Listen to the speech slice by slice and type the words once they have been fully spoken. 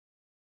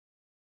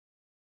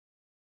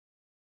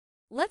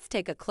Let's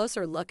take a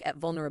closer look at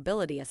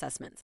vulnerability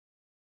assessments.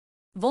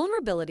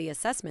 Vulnerability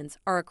assessments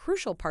are a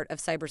crucial part of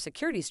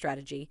cybersecurity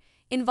strategy,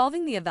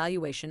 involving the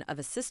evaluation of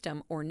a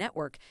system or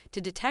network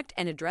to detect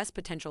and address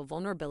potential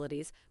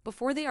vulnerabilities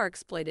before they are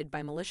exploited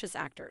by malicious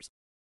actors.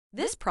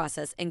 This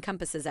process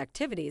encompasses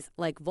activities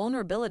like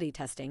vulnerability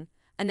testing,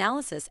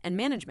 analysis, and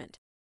management.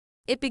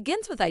 It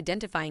begins with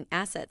identifying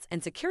assets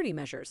and security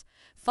measures,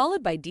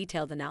 followed by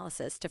detailed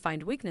analysis to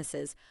find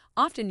weaknesses,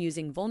 often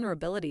using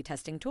vulnerability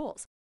testing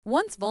tools.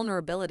 Once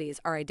vulnerabilities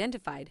are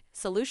identified,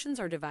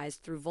 solutions are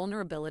devised through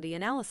vulnerability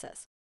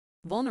analysis.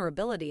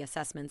 Vulnerability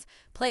assessments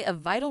play a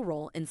vital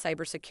role in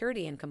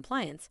cybersecurity and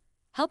compliance,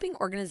 helping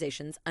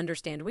organizations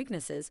understand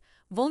weaknesses,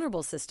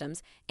 vulnerable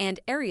systems, and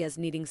areas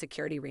needing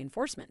security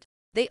reinforcement.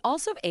 They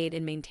also aid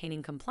in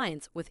maintaining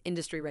compliance with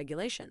industry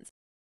regulations.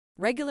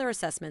 Regular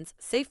assessments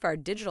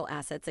safeguard digital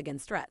assets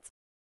against threats.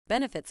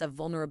 Benefits of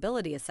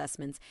vulnerability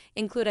assessments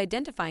include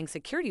identifying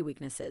security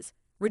weaknesses,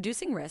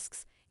 reducing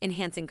risks,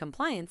 enhancing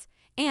compliance,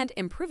 and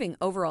improving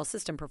overall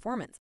system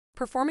performance.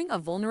 Performing a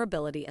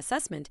vulnerability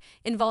assessment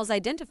involves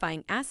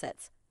identifying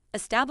assets,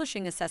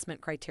 establishing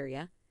assessment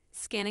criteria,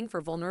 scanning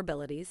for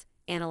vulnerabilities,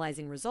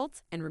 analyzing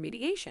results, and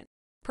remediation.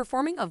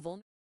 Performing a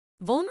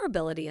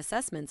vulnerability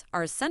assessments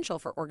are essential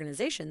for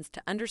organizations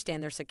to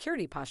understand their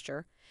security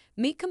posture,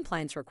 meet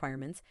compliance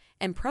requirements,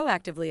 and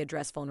proactively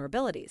address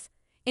vulnerabilities,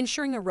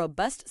 ensuring a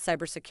robust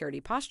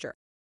cybersecurity posture.